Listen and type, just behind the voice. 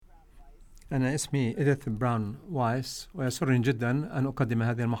أنا اسمي إديث براون وايس، ويسرني جدا أن أقدم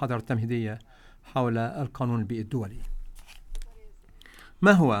هذه المحاضرة التمهيدية حول القانون البيئي الدولي.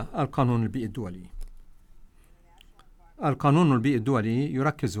 ما هو القانون البيئي الدولي؟ القانون البيئي الدولي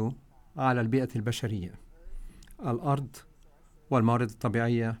يركز على البيئة البشرية، الأرض والموارد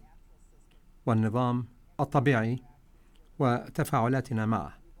الطبيعية والنظام الطبيعي وتفاعلاتنا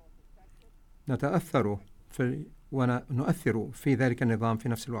معه. ونؤثر في ذلك النظام في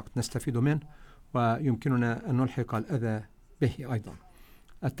نفس الوقت، نستفيد منه ويمكننا أن نلحق الأذى به أيضا.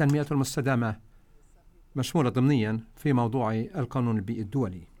 التنمية المستدامة مشمولة ضمنيا في موضوع القانون البيئي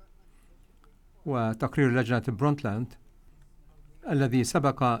الدولي. وتقرير لجنة برونتلاند الذي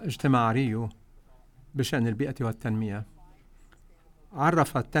سبق اجتماع ريو بشأن البيئة والتنمية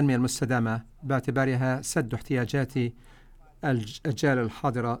عرف التنمية المستدامة باعتبارها سد احتياجات الأجيال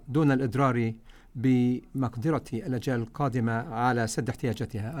الحاضرة دون الإضرار بمقدرة الأجيال القادمة على سد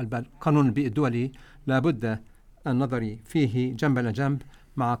احتياجاتها. القانون البيئي الدولي لابد النظر فيه جنبا لجنب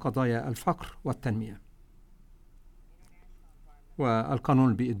مع قضايا الفقر والتنمية. والقانون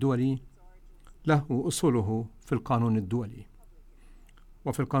البيئي الدولي له أصوله في القانون الدولي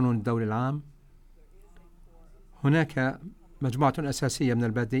وفي القانون الدولي العام. هناك مجموعة أساسية من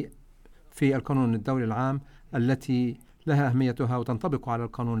المبادئ في القانون الدولي العام التي لها أهميتها وتنطبق على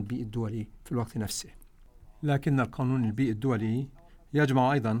القانون البيئي الدولي في الوقت نفسه. لكن القانون البيئي الدولي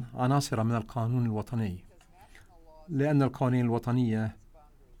يجمع أيضا عناصر من القانون الوطني، لأن القوانين الوطنية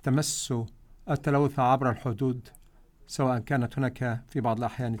تمس التلوث عبر الحدود، سواء كانت هناك في بعض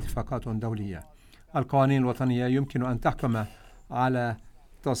الأحيان اتفاقات دولية. القوانين الوطنية يمكن أن تحكم على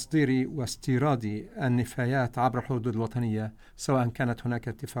تصدير واستيراد النفايات عبر الحدود الوطنية، سواء كانت هناك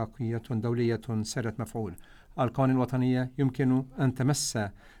اتفاقية دولية سارة مفعول. القوانين الوطنية يمكن أن تمس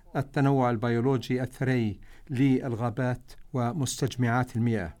التنوع البيولوجي الثري للغابات ومستجمعات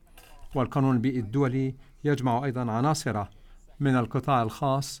المياه. والقانون البيئي الدولي يجمع أيضا عناصر من القطاع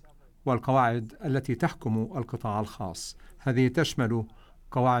الخاص والقواعد التي تحكم القطاع الخاص. هذه تشمل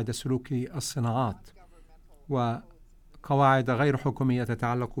قواعد سلوك الصناعات وقواعد غير حكومية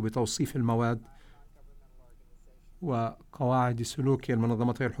تتعلق بتوصيف المواد، وقواعد سلوك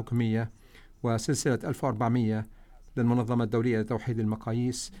المنظمات غير الحكومية، وسلسلة 1400 للمنظمة الدولية لتوحيد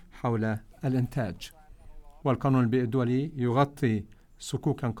المقاييس حول الإنتاج. والقانون البيئي الدولي يغطي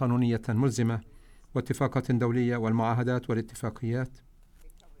صكوكا قانونية ملزمة واتفاقات دولية والمعاهدات والاتفاقيات،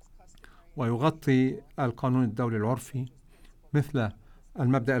 ويغطي القانون الدولي العرفي مثل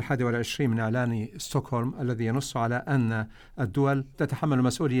المبدأ 21 من إعلان ستوكهولم الذي ينص على أن الدول تتحمل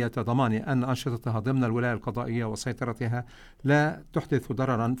مسؤولية ضمان أن أنشطتها ضمن الولاية القضائية وسيطرتها لا تحدث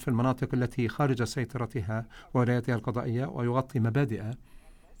ضررا في المناطق التي خارج سيطرتها وولايتها القضائية، ويغطي مبادئ.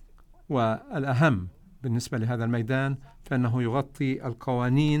 والأهم بالنسبة لهذا الميدان فإنه يغطي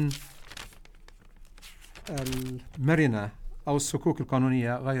القوانين المرنة أو الصكوك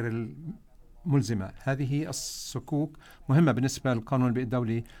القانونية غير الملزمة. هذه الصكوك مهمة بالنسبة للقانون البيئي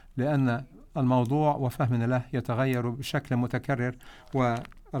الدولي، لأن الموضوع وفهمنا له يتغير بشكل متكرر،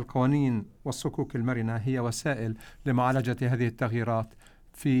 والقوانين والصكوك المرنة هي وسائل لمعالجة هذه التغييرات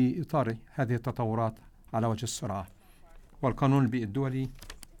في إطار هذه التطورات على وجه السرعة. والقانون البيئي الدولي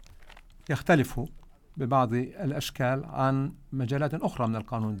يختلف ببعض الأشكال عن مجالات أخرى من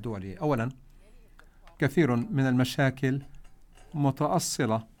القانون الدولي. أولا، كثير من المشاكل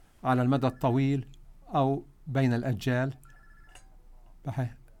متأصلة على المدى الطويل أو بين الأجيال،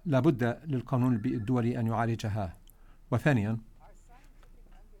 لابد للقانون البيئي الدولي أن يعالجها. وثانيا،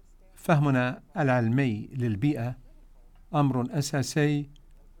 فهمنا العلمي للبيئة أمر أساسي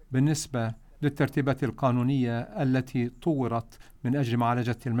بالنسبة للترتيبات القانونية التي طورت من أجل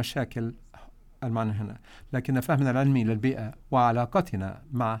معالجة المشاكل المعنى هنا. لكن فهمنا العلمي للبيئة وعلاقتنا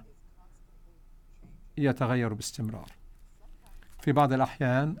مع يتغير باستمرار. في بعض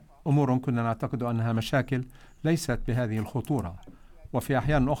الأحيان أمور كنا نعتقد أنها مشاكل ليست بهذه الخطورة، وفي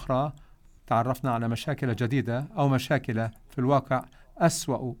أحيان أخرى تعرفنا على مشاكل جديدة أو مشاكل في الواقع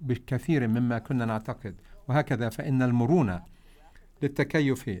أسوأ بكثير مما كنا نعتقد. وهكذا فإن المرونة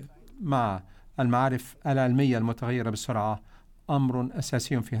للتكيف مع المعارف العلمية المتغيرة بسرعة أمر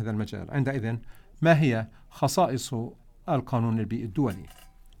أساسي في هذا المجال. عندئذ، ما هي خصائص القانون البيئي الدولي؟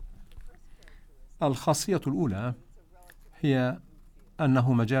 الخاصية الأولى هي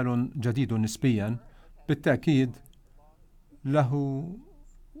أنه مجال جديد نسبيا، بالتأكيد له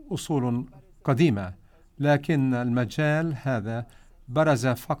أصول قديمة، لكن المجال هذا برز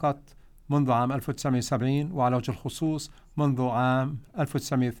فقط منذ عام 1970، وعلى وجه الخصوص منذ عام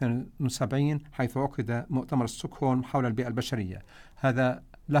 1972 حيث عقد مؤتمر ستوكهولم حول البيئة البشرية. هذا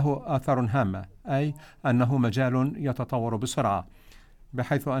له آثار هامة، أي أنه مجال يتطور بسرعة.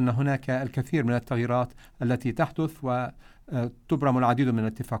 بحيث أن هناك الكثير من التغييرات التي تحدث وتبرم العديد من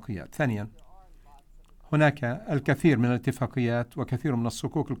الاتفاقيات. ثانيا، هناك الكثير من الاتفاقيات وكثير من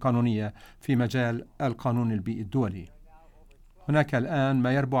الصكوك القانونية في مجال القانون البيئي الدولي. هناك الآن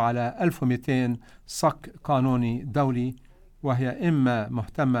ما يربو على 1200 صك قانوني دولي، وهي إما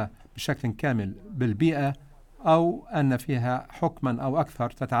مهتمة بشكل كامل بالبيئة أو أن فيها حكما أو أكثر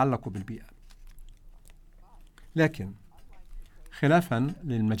تتعلق بالبيئة. لكن خلافا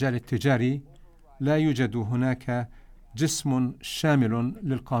للمجال التجاري، لا يوجد هناك جسم شامل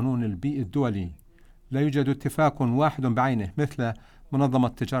للقانون البيئي الدولي. لا يوجد اتفاق واحد بعينه مثل منظمة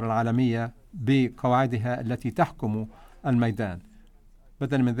التجارة العالمية بقواعدها التي تحكم الميدان.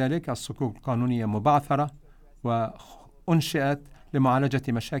 بدلا من ذلك، الصكوك القانونية مبعثرة وأنشئت لمعالجة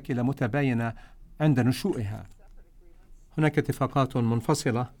مشاكل متباينة عند نشوئها. هناك اتفاقات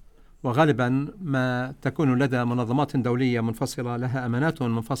منفصلة، وغالبا ما تكون لدى منظمات دولية منفصلة لها أمانات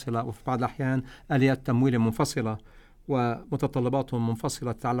منفصلة، وفي بعض الأحيان آليات تمويل منفصلة ومتطلبات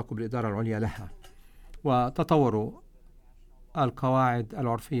منفصلة تتعلق بالإدارة العليا لها. وتطور القواعد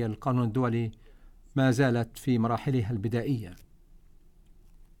العرفية للقانون الدولي ما زالت في مراحلها البدائية.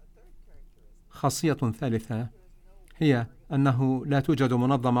 خاصية ثالثة هي أنه لا توجد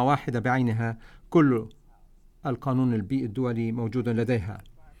منظمة واحدة بعينها كل القانون البيئي الدولي موجود لديها.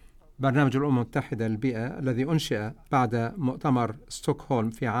 برنامج الأمم المتحدة للبيئة الذي أنشئ بعد مؤتمر ستوكهولم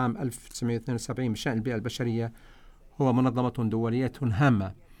في عام 1972 بشأن البيئة البشرية هو منظمة دولية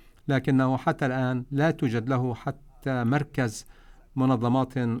هامة، لكنه حتى الآن لا توجد له حتى مركز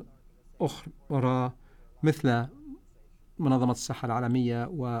منظمات أخرى مثل منظمة الصحة العالمية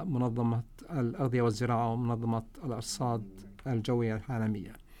ومنظمة الأغذية والزراعة ومنظمة الأرصاد الجوية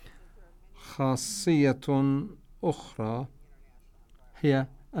العالمية. خاصية أخرى هي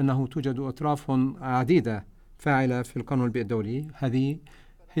أنه توجد أطراف عديدة فاعلة في القانون البيئي الدولي. هذه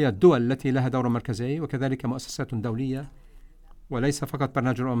هي الدول التي لها دور مركزي، وكذلك مؤسسات دولية، وليس فقط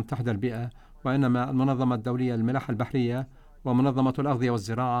برنامج الأمم المتحدة للبيئة، وإنما المنظمة الدولية للملاحة البحرية ومنظمة الأغذية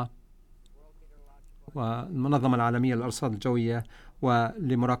والزراعة والمنظمة العالمية للأرصاد الجوية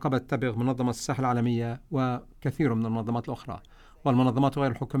ولمراقبة تبغ منظمة الصحة العالمية وكثير من المنظمات الأخرى. والمنظمات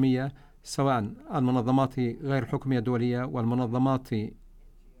غير الحكومية، سواء المنظمات غير الحكومية الدولية والمنظمات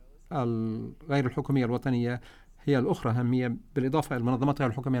غير الحكومية الوطنية هي الأخرى أهمية، بالإضافة إلى المنظمات غير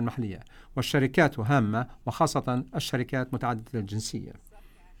الحكومية المحلية. والشركات هامة، وخاصة الشركات متعددة الجنسية.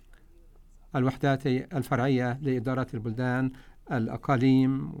 الوحدات الفرعية لإدارة البلدان،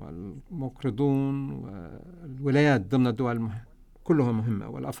 الأقاليم والمقرضون والولايات ضمن الدول كلها مهمة،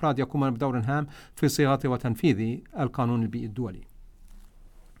 والأفراد يقومون بدور هام في صياغة وتنفيذ القانون البيئي الدولي.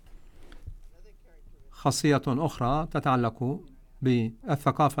 خاصية أخرى تتعلق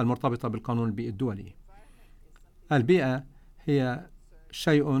بالثقافة المرتبطة بالقانون البيئي الدولي. البيئة هي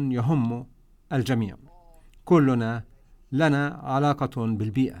شيء يهم الجميع، كلنا لنا علاقة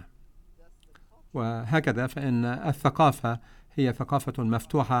بالبيئة، وهكذا فإن الثقافة هي ثقافة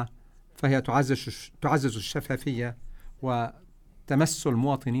مفتوحة، فهي تعزز الشفافية وتمس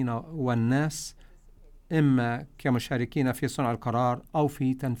المواطنين والناس، إما كمشاركين في صنع القرار أو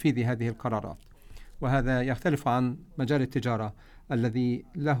في تنفيذ هذه القرارات. وهذا يختلف عن مجال التجارة الذي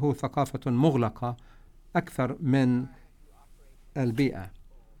له ثقافة مغلقة أكثر من البيئة.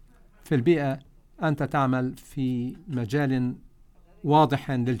 في البيئة أنت تعمل في مجال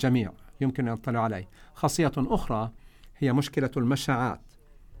واضح للجميع يمكن أن يطلع عليه. خاصية أخرى هي مشكلة المشاعات،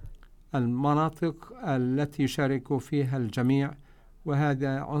 المناطق التي يشارك فيها الجميع،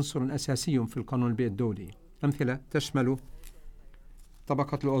 وهذا عنصر أساسي في القانون البيئي الدولي. أمثلة تشمل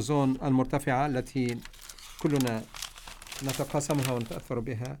طبقة الأوزون المرتفعة التي كلنا نتقاسمها ونتأثر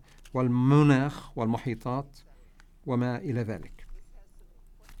بها، والمناخ والمحيطات وما إلى ذلك.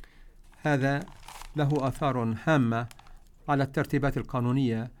 هذا له آثار هامة على الترتيبات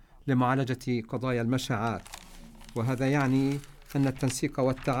القانونية لمعالجة قضايا المشاعات، وهذا يعني أن التنسيق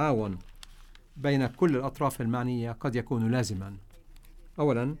والتعاون بين كل الأطراف المعنية قد يكون لازما.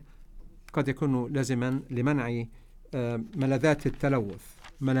 أولا، قد يكون لازما لمنع ملاذات التلوث.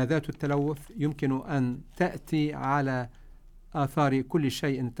 ملاذات التلوث يمكن أن تأتي على آثار كل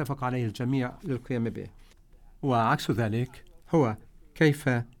شيء اتفق عليه الجميع للقيام به، وعكس ذلك هو كيف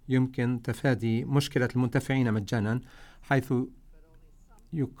يمكن تفادي مشكلة المنتفعين مجانا، حيث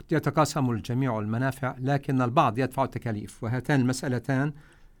يتقاسم الجميع المنافع لكن البعض يدفع التكاليف. وهاتان المسألتان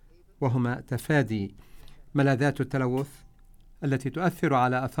وهما تفادي ملاذات التلوث التي تؤثر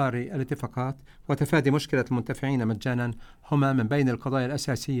على آثار الاتفاقات وتفادي مشكلة المنتفعين مجانا هما من بين القضايا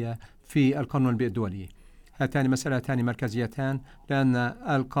الأساسية في القانون البيئي الدولي. هاتان مسألتان مركزيتان، لأن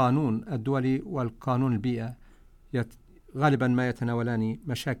القانون الدولي والقانون البيئة غالبا ما يتناولان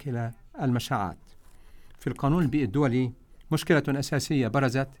مشاكل المشاعات. في القانون البيئي الدولي مشكلة أساسية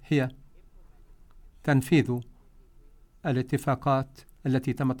برزت هي تنفيذ الاتفاقات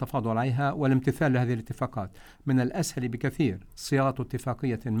التي تم التفاوض عليها والامتثال لهذه الاتفاقات. من الأسهل بكثير صياغة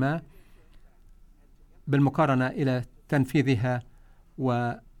اتفاقية ما بالمقارنة إلى تنفيذها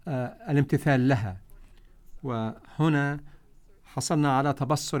والامتثال لها، وهنا حصلنا على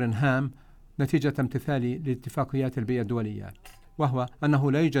تبصر هام نتيجة امتثال لاتفاقيات البيئة الدولية، وهو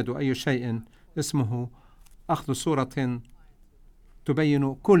أنه لا يوجد أي شيء اسمه أخذ صورة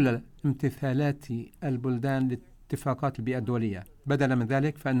تبين كل امتثالات البلدان لاتفاقات البيئة الدولية. بدلا من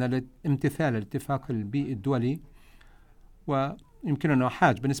ذلك فإن امتثال الاتفاق البيئي الدولي، ويمكننا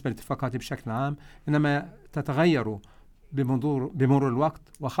حاج بالنسبة للاتفاقات بشكل عام، إنما تتغير بمرور الوقت،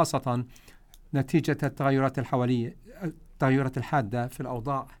 وخاصة نتيجة التغيرات التغيرات الحادة في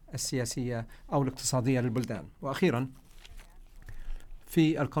الأوضاع السياسية أو الاقتصادية للبلدان. وأخيرا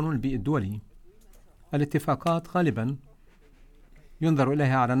في القانون البيئي الدولي الاتفاقات غالبا ينظر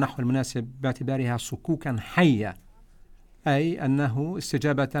إليها على النحو المناسب باعتبارها صكوكا حية، أي أنه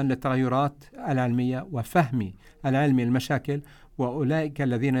استجابة للتغيرات العلمية وفهم العلم المشاكل، وأولئك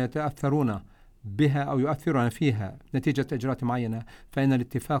الذين يتأثرون بها أو يؤثرون فيها نتيجة إجراءات معينة، فإن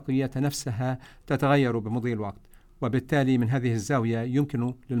الاتفاقيات نفسها تتغير بمضي الوقت. وبالتالي من هذه الزاوية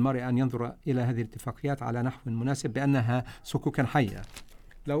يمكن للمرء أن ينظر إلى هذه الاتفاقيات على نحو مناسب بأنها صكوكا حية.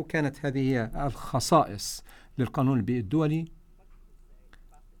 لو كانت هذه هي الخصائص للقانون البيئي الدولي،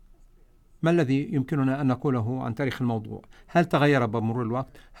 ما الذي يمكننا أن نقوله عن تاريخ الموضوع؟ هل تغير بمرور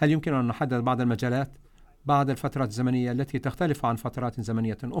الوقت؟ هل يمكن أن نحدد بعض المجالات، بعض الفترات الزمنية التي تختلف عن فترات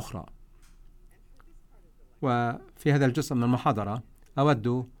زمنية أخرى؟ وفي هذا الجزء من المحاضرة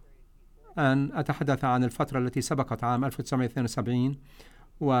أود أن أتحدث عن الفترة التي سبقت عام 1972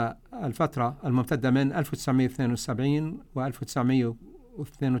 والفترة الممتدة من 1972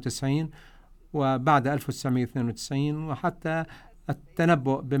 و1992 وبعد 1992 وحتى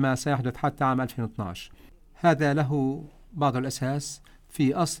التنبؤ بما سيحدث حتى عام 2012. هذا له بعض الأساس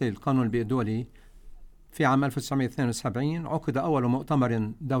في أصل القانون البيئي الدولي. في عام 1972 عقد أول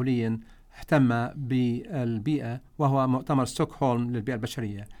مؤتمر دولي اهتم بالبيئة، وهو مؤتمر ستوكهولم للبيئة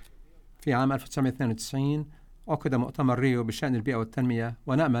البشرية. في عام 1992 عقد مؤتمر ريو بشأن البيئة والتنمية،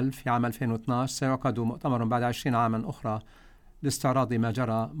 ونأمل في عام 2012 سيعقد مؤتمر بعد 20 عاما أخرى لاستعراض ما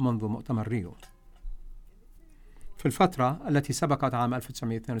جرى منذ مؤتمر ريو. في الفترة التي سبقت عام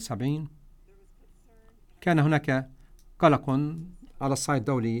 1972 كان هناك قلق على الصعيد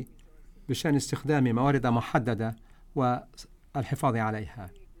الدولي بشأن استخدام موارد محددة والحفاظ عليها.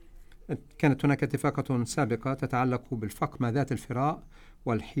 كانت هناك اتفاقات سابقة تتعلق بالفقم ذات الفراء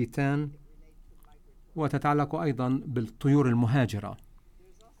والحيتان، وتتعلق أيضا بالطيور المهاجرة.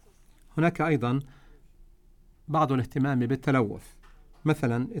 هناك أيضا بعض الاهتمام بالتلوث،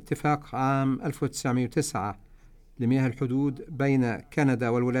 مثلا اتفاق عام 1909 لمياه الحدود بين كندا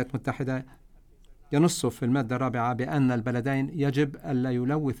والولايات المتحدة ينص في المادة 4 بأن البلدين يجب ألا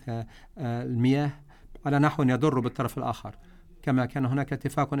يلوث المياه على نحو يضر بالطرف الآخر. كما كان هناك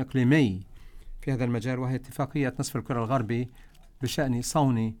اتفاق إقليمي في هذا المجال، وهي اتفاقية نصف الكرة الغربي بشأن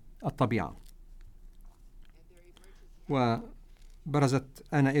صون الطبيعة. وبرزت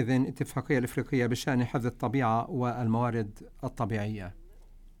آنئذ اتفاقية الإفريقية بشأن حفظ الطبيعة والموارد الطبيعية.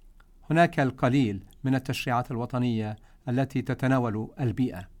 هناك القليل من التشريعات الوطنية التي تتناول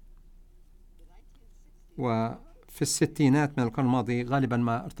البيئة. وفي الستينات من القرن الماضي غالبا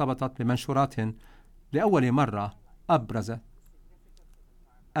ما ارتبطت بمنشورات لأول مرة أبرز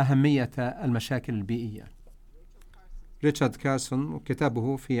أهمية المشاكل البيئية. ريتشارد كارسون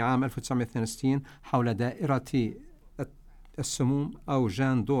وكتابه في عام 1962 حول دائرة السموم، أو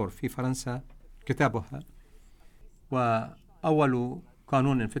جان دور في فرنسا كتابها، وأول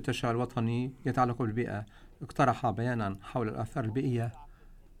قانون في التشريع الوطني يتعلق بالبيئة اقترح بيانا حول الآثار البيئية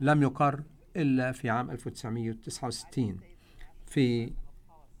لم يقر إلا في عام 1969. في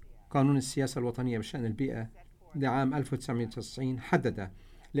قانون السياسة الوطنية بشأن البيئة لعام 1990 حدد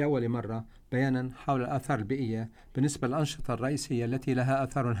لأول مرة بيانا حول الآثار البيئية بالنسبة للأنشطة الرئيسية التي لها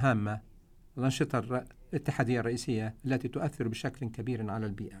آثار هامة، الأنشطة الاتحادية الرئيسية التي تؤثر بشكل كبير على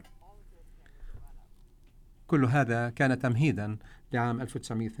البيئة. كل هذا كان تمهيدا لعام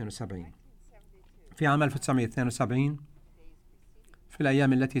 1972. في عام 1972 في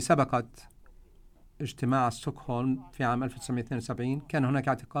الأيام التي سبقت اجتماع ستوكهولم في عام 1972 كان هناك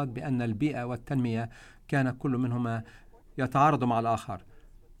اعتقاد بأن البيئة والتنمية كان كل منهما يتعارض مع الآخر،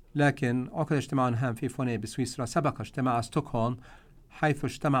 لكن عقد اجتماع هام في فوني بسويسرا سبق اجتماع ستوكهولم، حيث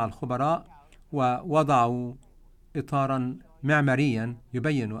اجتمع الخبراء ووضعوا إطارا معماريا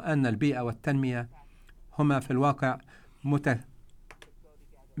يبين أن البيئة والتنمية هما في الواقع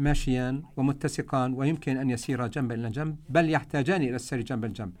ماشيان ومتسقان، ويمكن أن يسيرا جنبا إلى جنب، بل يحتاجان إلى السير جنبا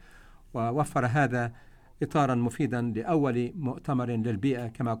إلى جنب. ووفر هذا إطارا مفيدا لأول مؤتمر للبيئة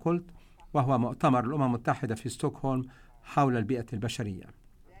كما قلت، وهو مؤتمر الأمم المتحدة في ستوكهولم حول البيئة البشرية.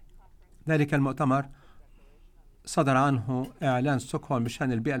 ذلك المؤتمر صدر عنه إعلان ستوكهولم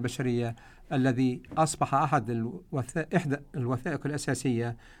بشأن البيئة البشرية، الذي أصبح إحدى الوثائق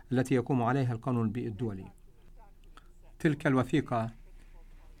الأساسية التي يقوم عليها القانون البيئي الدولي. تلك الوثيقة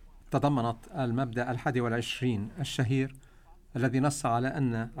تضمنت المبدأ 21 الشهير، الذي نص على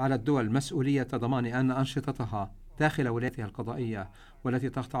أن على الدول مسؤولية ضمان أن أنشطتها داخل ولايتها القضائية والتي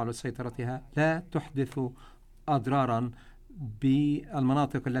تخضع لسيطرتها لا تحدث أضرارا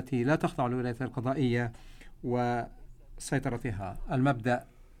بالمناطق التي لا تخضع لولايتها القضائية وسيطرتها. المبدأ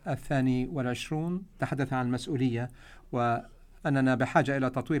 22 تحدث عن المسؤولية وأننا بحاجة إلى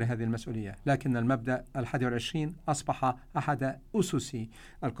تطوير هذه المسؤولية، لكن المبدأ 21 أصبح أحد أسس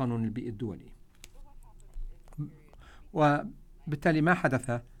القانون البيئي الدولي. وبالتالي ما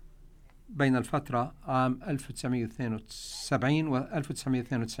حدث بين الفترة عام 1972 و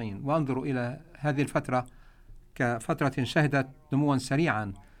 1992، وانظروا إلى هذه الفترة كفترة شهدت نموا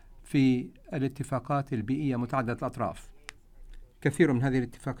سريعا في الاتفاقات البيئية متعددة الأطراف. كثير من هذه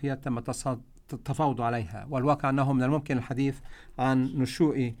الاتفاقيات تم التفاوض عليها، والواقع أنه من الممكن الحديث عن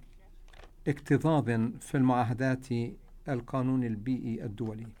نشوء اكتظاظ في المعاهدات القانون البيئي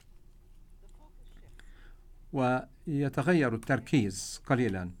الدولي. ويتغير التركيز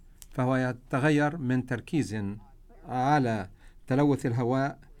قليلا، فهو يتغير من تركيز على تلوث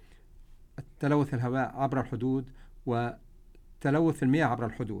الهواء عبر الحدود وتلوث المياه عبر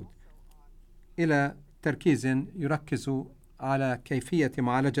الحدود، إلى تركيز يركز على كيفية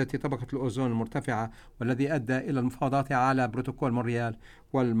معالجة طبقة الأوزون المرتفعة، والذي أدى إلى المفاوضات على بروتوكول مونريال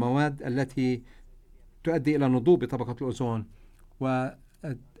والمواد التي تؤدي إلى نضوب طبقة الأوزون،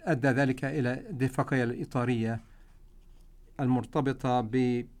 وأدى ذلك إلى الاتفاقية الإطارية المرتبطة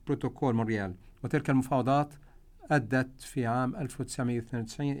ببروتوكول مونريال. وتلك المفاوضات أدت في عام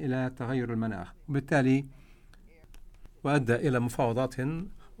 1992 إلى تغير المناخ، وبالتالي وأدى إلى مفاوضات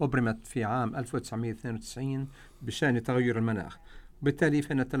أبرمت في عام 1992 بشأن تغير المناخ. بالتالي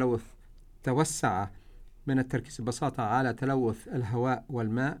فإن التلوث توسع من التركيز ببساطة على تلوث الهواء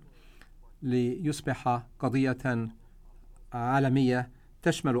والماء ليصبح قضية عالمية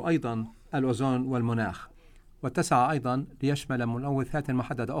تشمل أيضا الأوزون والمناخ، وتسعى أيضا ليشمل ملوثات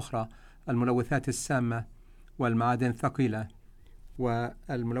محددة أخرى، الملوثات السامة والمعادن الثقيلة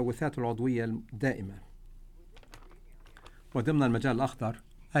والملوثات العضوية الدائمة. وضمن المجال الأخضر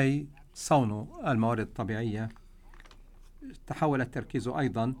أي صون الموارد الطبيعية، تحول التركيز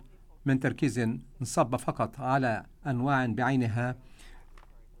أيضا من تركيز انصب فقط على أنواع بعينها،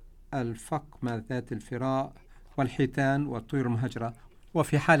 الفقم ذات الفراء والحيتان والطيور المهاجرة،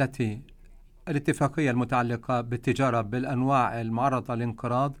 وفي حالة الاتفاقية المتعلقة بالتجارة بالأنواع المعرضة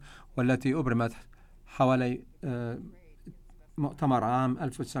للانقراض والتي أبرمت حوالي مؤتمر عام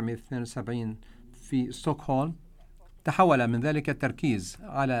 1972 في ستوكهولم، تحول من ذلك التركيز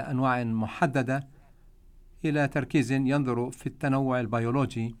على أنواع محددة إلى تركيز ينظر في التنوع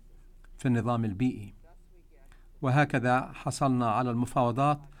البيولوجي في النظام البيئي. وهكذا حصلنا على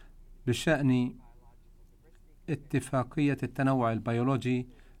المفاوضات بشأن اتفاقية التنوع البيولوجي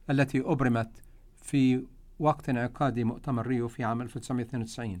التي أبرمت في وقت انعقاد مؤتمر ريو في عام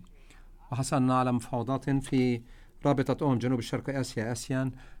 1992، وحصلنا على مفاوضات في رابطة جنوب الشرق آسيا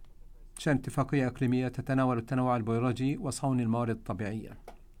آسيان شأن اتفاقية إقليمية تتناول التنوع البيولوجي وصون الموارد الطبيعية.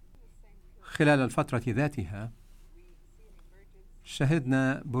 خلال الفترة ذاتها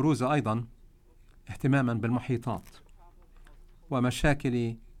شهدنا بروز أيضا اهتماما بالمحيطات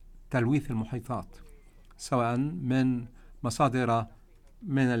ومشاكل تلويث المحيطات، سواء من مصادر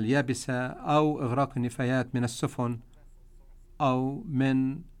من اليابسة أو إغراق النفايات من السفن أو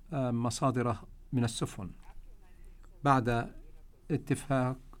من مصادر من السفن. بعد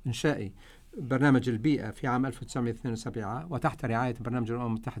اتفاق إنشاء برنامج البيئة في عام 1972 وتحت رعاية برنامج الأمم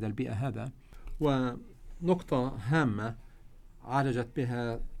المتحدة البيئة هذا، ونقطة هامة عالجت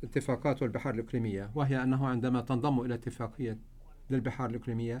بها اتفاقات البحار الإقليمية، وهي أنه عندما تنضم إلى اتفاقية للبحار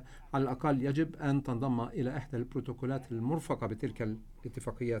الإقليمية على الأقل يجب أن تنضم إلى إحدى البروتوكولات المرفقة بتلك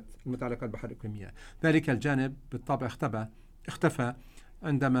الاتفاقيات المتعلقة بالبحار الإقليمية. ذلك الجانب بالطبع اختفى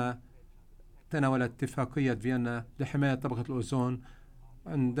عندما تناولت اتفاقية فيينا لحماية طبقة الأوزون،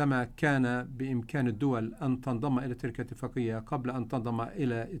 عندما كان بإمكان الدول أن تنضم إلى تلك الاتفاقية قبل أن تنضم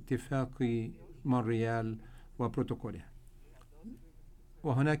إلى اتفاق مونريال وبروتوكولها.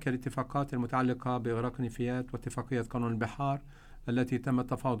 وهناك الاتفاقات المتعلقة بإغراق النفايات واتفاقية قانون البحار التي تم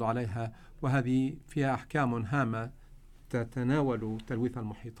التفاوض عليها، وهذه فيها أحكام هامة تتناول تلويث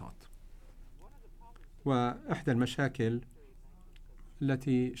المحيطات. وإحدى المشاكل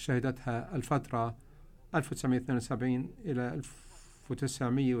التي شهدتها الفترة 1972 إلى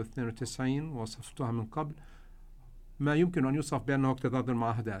 1992 وصفتها من قبل ما يمكن أن يوصف بأنه اكتظاظ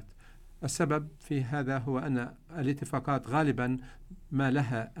المعاهدات. السبب في هذا هو أن الاتفاقات غالبا ما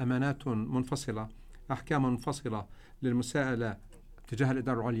لها أمانات منفصلة، أحكام منفصلة للمساءلة تجاه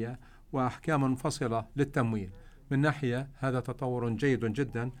الإدارة العليا، وأحكام منفصلة للتمويل. من ناحية هذا تطور جيد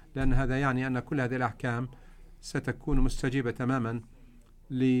جدا، لأن هذا يعني أن كل هذه الأحكام ستكون مستجيبة تماما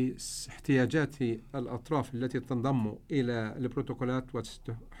لاحتياجات الأطراف التي تنضم إلى البروتوكولات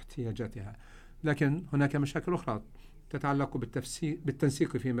واحتياجاتها. لكن هناك مشاكل أخرى تتعلق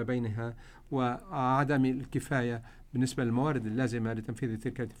بالتنسيق فيما بينها وعدم الكفاية بالنسبة للموارد اللازمة لتنفيذ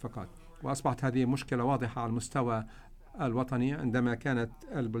تلك الاتفاقات. وأصبحت هذه مشكلة واضحة على المستوى الوطني عندما كانت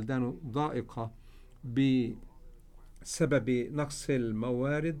البلدان ضائقة بسبب نقص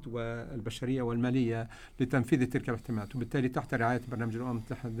الموارد والبشرية والمالية لتنفيذ تلك الاحتمالات. وبالتالي تحت رعاية برنامج الأمم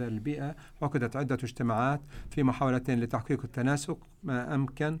المتحدة للبيئة عقدت عدة اجتماعات في محاولة لتحقيق التناسق ما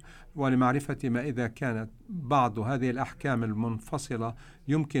أمكن ولمعرفة ما إذا كانت بعض هذه الأحكام المنفصلة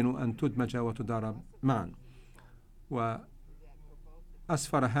يمكن أن تدمج وتدار معا.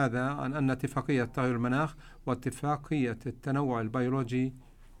 وأسفر هذا عن أن اتفاقية تغير المناخ واتفاقية التنوع البيولوجي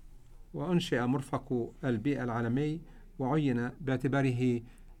وأنشئ مرفق البيئة العالمي وعين باعتباره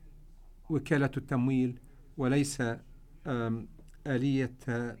وكالة التمويل وليس آلية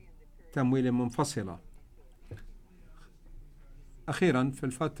تمويل منفصلة. أخيرا في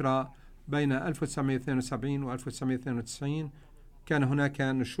الفترة بين 1972 و 1992 كان هناك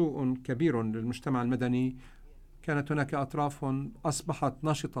نشوء كبير للمجتمع المدني. كانت هناك أطراف أصبحت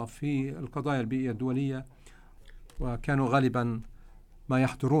نشطة في القضايا البيئية الدولية، وكانوا غالبا ما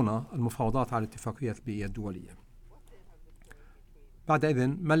يحضرون المفاوضات على الاتفاقية البيئية الدولية. بعدئذ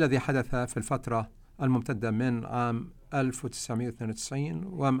ما الذي حدث في الفترة الممتدة من عام 1992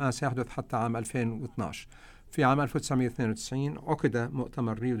 وما سيحدث حتى عام 2012؟ في عام 1992 عقد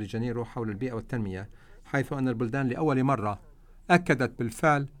مؤتمر ريو دي جانيرو حول البيئة والتنمية، حيث أن البلدان لأول مرة أكدت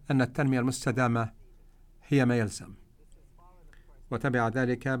بالفعل أن التنمية المستدامة هي ما يلزم. وتبع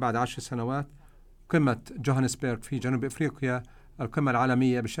ذلك بعد 10 سنوات قمة جوهانسبرغ في جنوب إفريقيا، القمة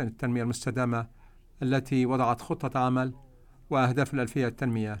العالمية بشأن التنمية المستدامة التي وضعت خطة عمل وأهداف الألفية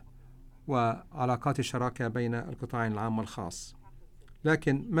التنمية وعلاقات الشراكة بين القطاعين العام والخاص.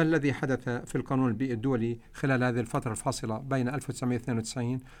 لكن ما الذي حدث في القانون البيئي الدولي خلال هذه الفترة الفاصلة بين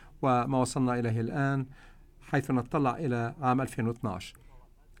 1992 وما وصلنا إليه الآن، حيث نطلع إلى عام 2012؟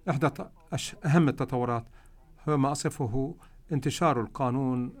 إحدى أهم التطورات هو ما أصفه انتشار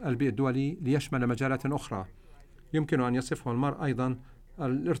القانون البيئي الدولي ليشمل مجالات أخرى. يمكن أن يصفه المرء أيضا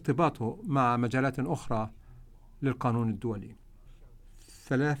الارتباط مع مجالات أخرى للقانون الدولي.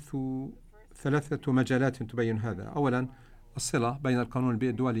 ثلاثة مجالات تبين هذا. أولا، الصلة بين القانون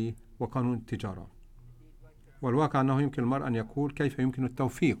البيئي الدولي وقانون التجارة. والواقع أنه يمكن المرء أن يقول كيف يمكن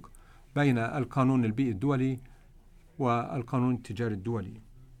التوفيق بين القانون البيئي الدولي والقانون التجاري الدولي.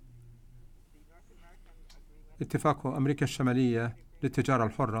 اتفاق أمريكا الشمالية للتجارة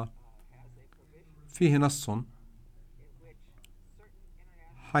الحرة فيه نص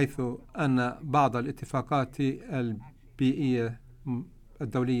حيث أن بعض الاتفاقات البيئية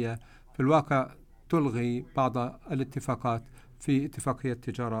الدولية في الواقع تلغي بعض الاتفاقات في اتفاقية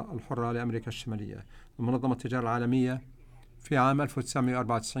التجارة الحرة لأمريكا الشمالية. منظمة التجارة العالمية في عام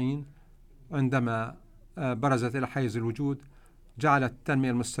 1994 عندما برزت إلى حيز الوجود جعلت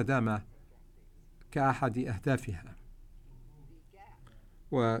التنمية المستدامة كأحد أهدافها.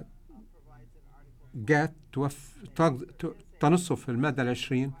 وجات تنص في المادة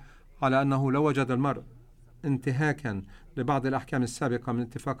 20 على أنه لو وجد المرء انتهاكا لبعض الأحكام السابقة من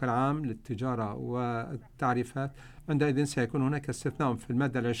الاتفاق العام للتجارة والتعريفات، عندئذ سيكون هناك استثناء في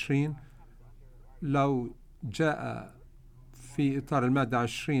المادة 20 لو جاء في إطار المادة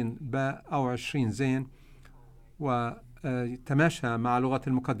 20 باء أو 20 زين وتماشى مع لغة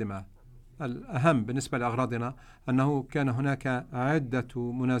المقدمة. الأهم بالنسبة لأغراضنا أنه كان هناك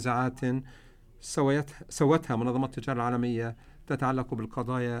عدة منازعات سوتها منظمة التجارة العالمية تتعلق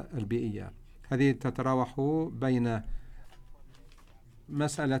بالقضايا البيئية. هذه تتراوح بين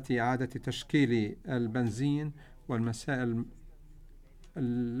مسألة إعادة تشكيل البنزين والمسائل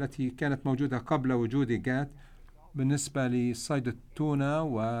التي كانت موجودة قبل وجود جات بالنسبة لصيد التونة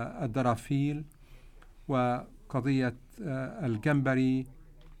والدرافيل، وقضية الجمبري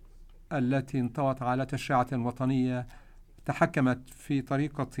التي انطوت على تشريعات وطنية تحكمت في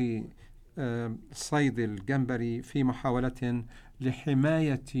طريقة صيد الجمبري في محاولة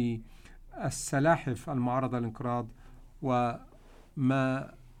لحماية السلاحف المعرضة للانقراض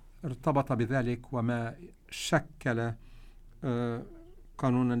وما ارتبط بذلك وما شكل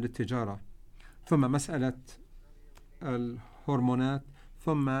قانونا للتجارة، ثم مسألة الهرمونات،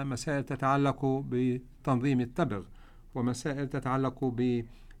 ثم مسائل تتعلق بتنظيم التبغ، ومسائل تتعلق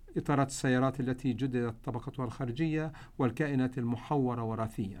بإطارات السيارات التي جددت طبقتها الخارجية والكائنات المحورة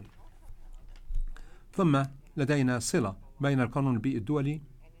وراثيا. ثم لدينا صلة بين القانون البيئي الدولي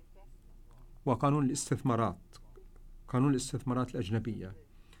وقانون الاستثمارات، قانون الاستثمارات الأجنبية.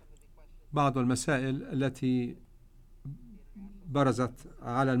 بعض المسائل التي برزت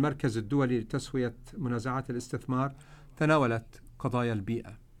على المركز الدولي لتسوية منازعات الاستثمار تناولت قضايا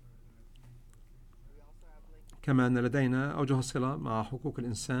البيئة. كما أن لدينا أوجه صلة مع حقوق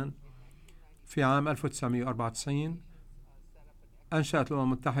الإنسان. في عام 1994 أنشأت الأمم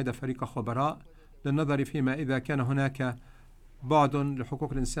المتحدة فريق خبراء للنظر فيما إذا كان هناك بعد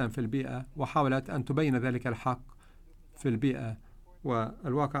لحقوق الإنسان في البيئة، وحاولت أن تبين ذلك الحق في البيئة.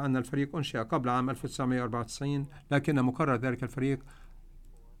 والواقع أن الفريق أنشئ قبل عام 1994، لكن مقرر ذلك الفريق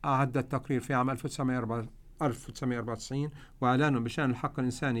أعد التقرير في عام 1994 وإعلانه بشأن الحق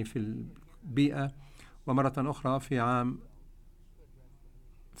الإنساني في البيئة، ومرة أخرى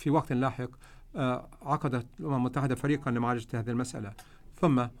في وقت لاحق عقدت الأمم المتحدة فريقا لمعالجة هذه المسألة.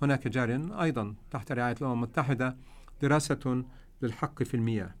 ثم هناك جار أيضا تحت رعاية الأمم المتحدة دراسة للحق في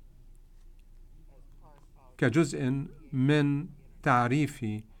المياه كجزء من تعريف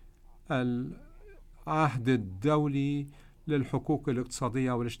العهد الدولي للحقوق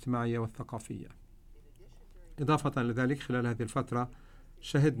الاقتصادية والاجتماعية والثقافية. إضافة لذلك، خلال هذه الفترة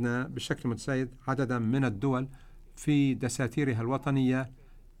شهدنا بشكل متزايد عددا من الدول في دساتيرها الوطنية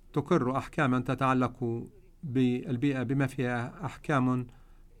تقر أحكاما تتعلق بالبيئة، بما فيها أحكام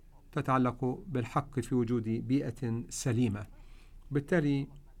تتعلق بالحق في وجود بيئة سليمة. بالتالي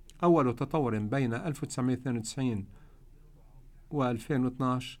أول تطور بين 1992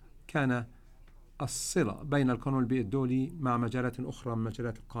 و2012 كان الصلة بين القانون البيئي الدولي مع مجالات أخرى من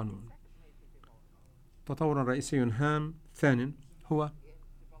مجالات القانون. تطور رئيسي هام ثان هو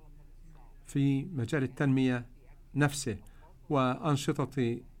في مجال التنمية نفسه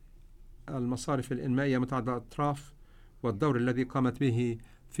وأنشطة المصارف الإنمائية متعددة الأطراف والدور الذي قامت به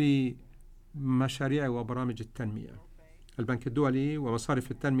في مشاريع وبرامج التنمية. البنك الدولي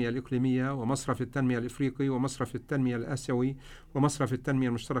ومصارف التنمية الإقليمية ومصرف التنمية الإفريقي ومصرف التنمية الآسيوي ومصرف التنمية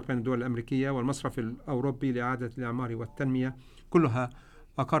المشترك بين الدول الأمريكية والمصرف الأوروبي لإعادة الإعمار والتنمية، كلها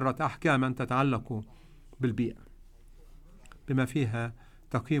أقرت أحكاما تتعلق بالبيئة بما فيها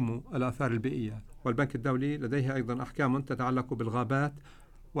تقييم الآثار البيئية. والبنك الدولي لديه أيضا أحكام تتعلق بالغابات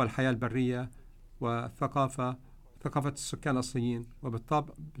والحياة البرية وثقافة السكان الأصليين،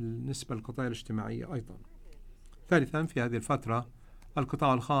 وبالطبع بالنسبة للقضايا الاجتماعية أيضا. ثالثا، في هذه الفترة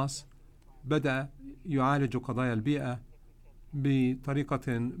القطاع الخاص بدأ يعالج قضايا البيئة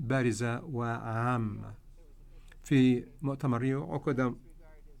بطريقة بارزة وعامة. في مؤتمر ريو عقد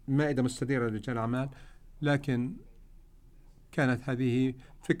مائدة مستديرة لرجال الأعمال، لكن كانت هذه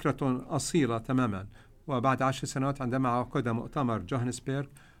فكرة أصيلة تماما. وبعد 10 سنوات عندما عقد مؤتمر جوهانسبرغ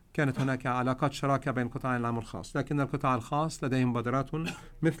كانت هناك علاقات شراكة بين القطاع العام والخاص، لكن القطاع الخاص لديه مبادرات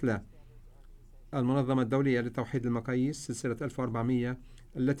مثل المنظمة الدولية لتوحيد المقاييس سلسلة 1400،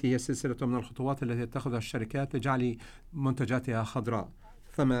 التي هي سلسلة من الخطوات التي تتخذها الشركات لجعل منتجاتها خضراء.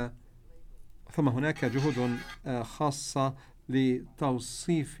 ثم هناك جهود خاصة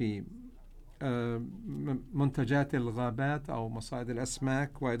لتوصيف منتجات الغابات أو مصائد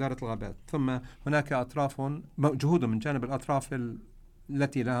الأسماك وإدارة الغابات. ثم هناك جهود من جانب الأطراف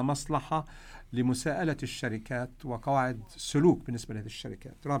التي لها مصلحة لمساءلة الشركات وقواعد سلوك بالنسبة لهذه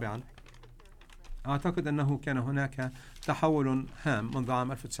الشركات. رابعا، أعتقد أنه كان هناك تحول هام منذ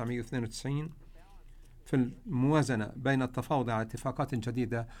عام 1992 في الموازنة بين التفاوض على اتفاقات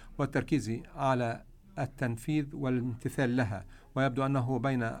جديدة والتركيز على التنفيذ والامتثال لها. ويبدو أنه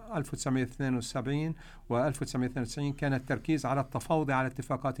بين 1972 و 1992 كان التركيز على التفاوض على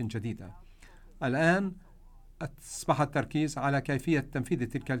اتفاقات جديدة. الآن أصبح التركيز على كيفية تنفيذ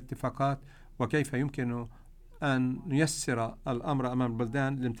تلك الاتفاقات وكيف يمكن أن ييسر الأمر أمام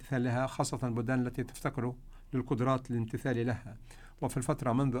البلدان للامتثال لها، خاصة البلدان التي تفتقر للقدرات للامتثال لها. وفي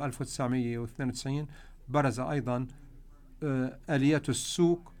الفترة منذ 1992 برز أيضا آليات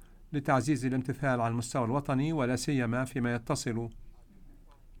السوق لتعزيز الامتثال على المستوى الوطني، ولا سيما فيما يتصل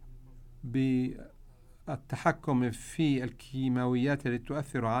بالتحكم في الكيماويات التي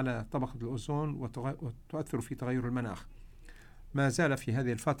تؤثر على طبقة الأوزون وتؤثر في تغير المناخ. ما زال في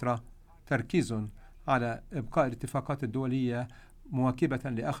هذه الفترة تركيز على إبقاء الاتفاقات الدولية مواكبة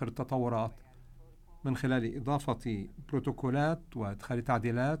لآخر التطورات من خلال إضافة بروتوكولات وإدخال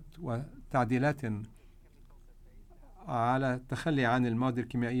تعديلات على التخلي عن المواد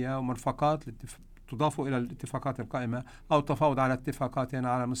الكيميائية ومرفقات تضاف إلى الاتفاقات القائمة، أو التفاوض على اتفاقات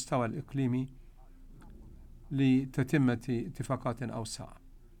على المستوى الإقليمي لتتمة اتفاقات أوسع.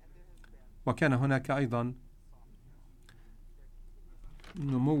 وكان هناك أيضا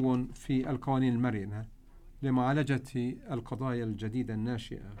نمو في القوانين المرنة لمعالجة القضايا الجديدة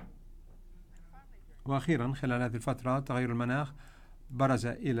الناشئة. وأخيرا خلال هذه الفترة تغير المناخ برز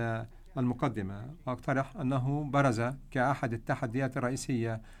إلى المقدمة، وأقترح أنه برز كأحد التحديات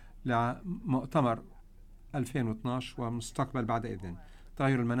الرئيسية لمؤتمر 2012 ومستقبل بعد إذن.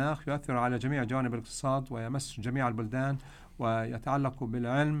 تغير المناخ يؤثر على جميع جوانب الاقتصاد ويمس جميع البلدان، ويتعلق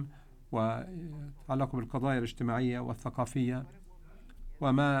بالعلم ويتعلق بالقضايا الاجتماعية والثقافية.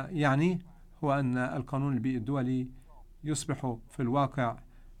 وما يعني هو أن القانون البيئي الدولي يصبح في الواقع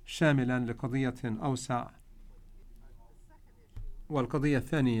شاملا لقضية أوسع. والقضية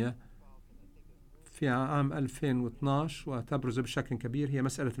الثانية في عام 2012 وتبرز بشكل كبير هي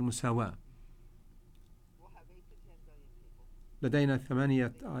مسألة المساواة. لدينا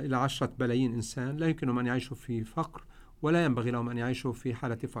 8 إلى 10 بلايين إنسان لا يمكنهم أن يعيشوا في فقر، ولا ينبغي لهم أن يعيشوا في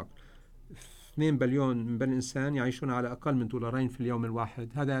حالة فقر. 2 بليون من بني الإنسان يعيشون على أقل من $2 في اليوم الواحد.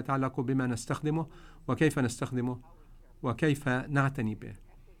 هذا يتعلق بما نستخدمه وكيف نستخدمه وكيف نعتني به.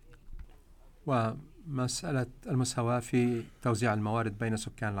 ومسألة المساواة في توزيع الموارد بين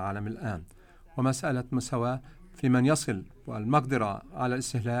سكان العالم الآن، ومسألة مساواة في من يصل والمقدرة على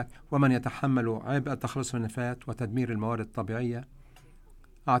الاستهلاك ومن يتحمل عبء التخلص من النفايات وتدمير الموارد الطبيعية.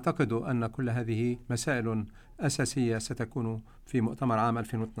 أعتقد أن كل هذه مسائل أساسية ستكون في مؤتمر عام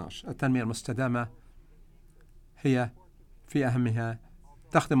 2012. التنمية المستدامة هي في أهمها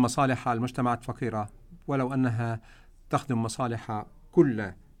تخدم مصالح المجتمعات الفقيرة، ولو أنها تخدم مصالح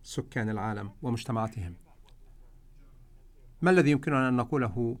كل سكان العالم ومجتمعاتهم. ما الذي يمكننا أن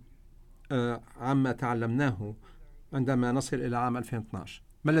نقوله عما تعلمناه عندما نصل إلى عام 2012؟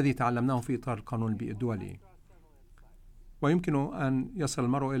 ما الذي تعلمناه في إطار القانون البيئي الدولي؟ ويمكن أن يصل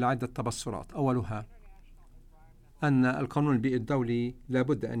المرء إلى عدة تبصرات. أولها أن القانون البيئي الدولي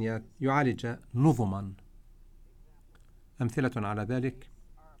لابد أن يعالج نظما. أمثلة على ذلك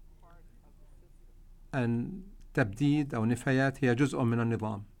أن تبديد أو نفايات هي جزء من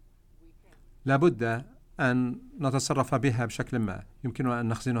النظام، لابد أن نتصرف بها بشكل ما. يمكننا أن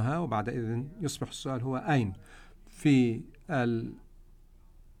نخزنها، وبعد إذن يصبح السؤال هو أين؟ في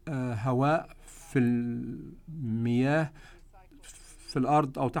الهواء، في المياه، في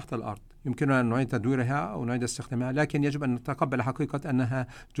الأرض أو تحت الأرض. يمكننا أن نعيد تدويرها أو نعيد استخدامها، لكن يجب أن نتقبل حقيقة أنها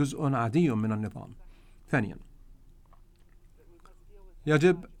جزء عادي من النظام. ثانيا،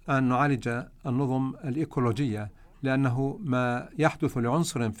 يجب أن نعالج النظم الإيكولوجية، لأنه ما يحدث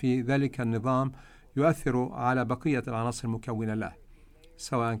لعنصر في ذلك النظام يؤثر على بقية العناصر المكونة له،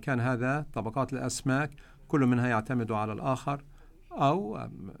 سواء كان هذا طبقات الأسماك كل منها يعتمد على الآخر، أو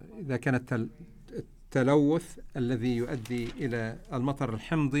إذا كان التلوث الذي يؤدي إلى المطر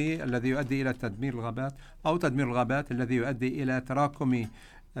الحمضي الذي يؤدي إلى تدمير الغابات، أو تدمير الغابات الذي يؤدي إلى تراكم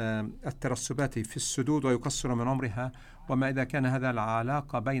الترسبات في السدود ويقصر من عمرها، وما إذا كان هذا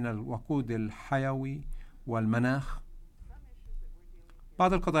العلاقة بين الوقود الحيوي والمناخ.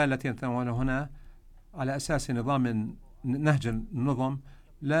 بعض القضايا التي نتناولها هنا على أساس نهج النظم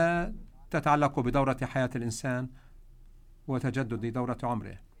لا تتعلق بدورة حياة الإنسان وتجدد دورة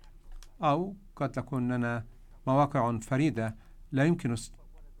عمره، أو قد تكون لنا مواقع فريدة لا يمكن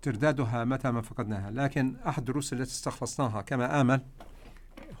استردادها متى ما فقدناها. لكن أحد الدروس التي استخلصناها كما آمل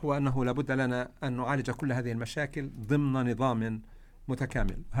هو أنه لابد لنا أن نعالج كل هذه المشاكل ضمن نظام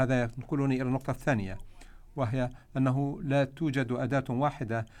متكامل. هذا ينقلني إلى النقطة الثانية، وهي أنه لا توجد أداة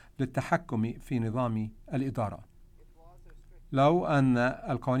واحدة للتحكم في نظام الإدارة. لو أن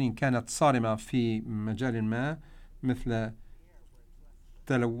القوانين كانت صارمة في مجال ما مثل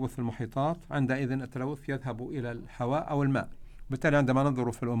تلوث المحيطات، عندئذ التلوث يذهب إلى الهواء أو الماء. بالتالي عندما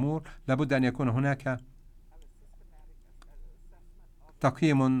ننظر في الأمور لابد أن يكون هناك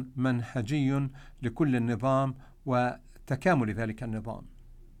تقييم منهجي لكل النظام وتكامل ذلك النظام.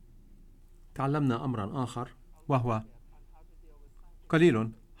 تعلمنا أمرا آخر وهو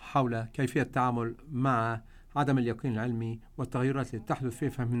قليل حول كيفية التعامل مع عدم اليقين العلمي والتغيرات التي تحدث في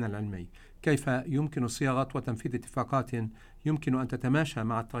فهمنا العلمي، كيف يمكن صياغة وتنفيذ اتفاقات يمكن أن تتماشى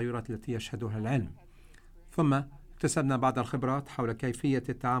مع التغيرات التي يشهدها العلم. ثم اكتسبنا بعض الخبرات حول كيفية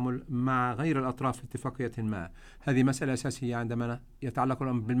التعامل مع غير الأطراف في اتفاقية ما. هذه مسألة أساسية عندما يتعلق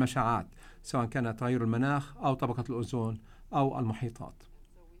الأمر بالمشاعات، سواء كان تغير المناخ أو طبقة الأوزون أو المحيطات.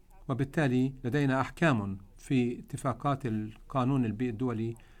 وبالتالي لدينا أحكام في اتفاقات القانون البيئي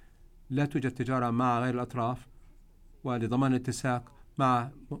الدولي لا توجد تجارة مع غير الأطراف، ولضمان الاتساق مع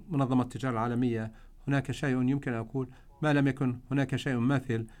منظمة التجارة العالمية هناك شيء يمكن أن أقول ما لم يكن هناك شيء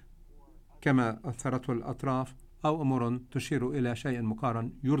ماثل كما أثرته الأطراف، أو أمور تشير إلى شيء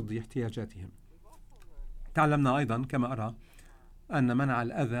مقارن يرضي احتياجاتهم. تعلمنا أيضا كما أرى أن منع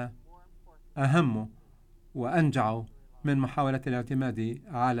الأذى أهم وأنجع من محاولة الاعتماد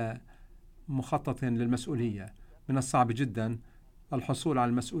على مخطط للمسؤولية. من الصعب جدا الحصول على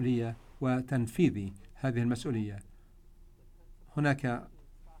المسؤولية وتنفيذ هذه المسؤولية. هناك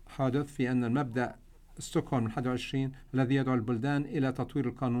حادث في أن المبدأ ستوكهولم 21 الذي يدعو البلدان إلى تطوير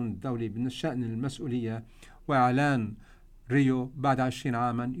القانون الدولي بشأن المسؤولية وإعلان ريو بعد 20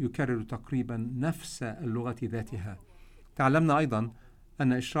 عاما يكرر تقريبا نفس اللغة ذاتها. تعلمنا أيضا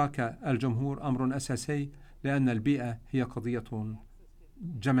أن إشراك الجمهور أمر أساسي، لأن البيئة هي قضية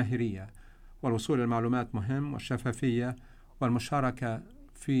جماهيرية، والوصول إلى المعلومات مهم، والشفافية والمشاركة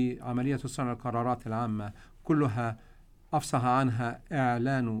في عملية صنع القرارات العامة كلها أفصح عنها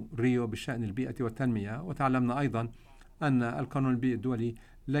إعلان ريو بشأن البيئة والتنمية. وتعلمنا أيضا أن القانون البيئي الدولي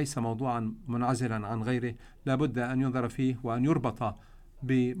ليس موضوعا منعزلا عن غيره، لابد أن ينظر فيه وأن يربط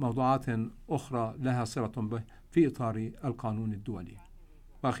بموضوعات أخرى لها صلة به في إطار القانون الدولي.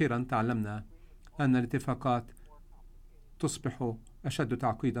 وأخيرا تعلمنا أن الاتفاقات تصبح أشد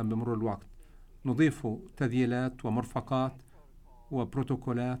تعقيدا بمرور الوقت. نضيف تذييلات ومرفقات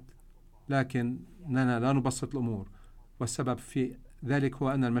وبروتوكولات، لكننا لا نبسط الأمور، والسبب في ذلك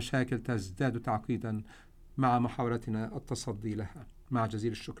هو أن المشاكل تزداد تعقيدا مع محاولتنا التصدي لها. مع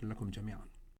جزيل الشكر لكم جميعا.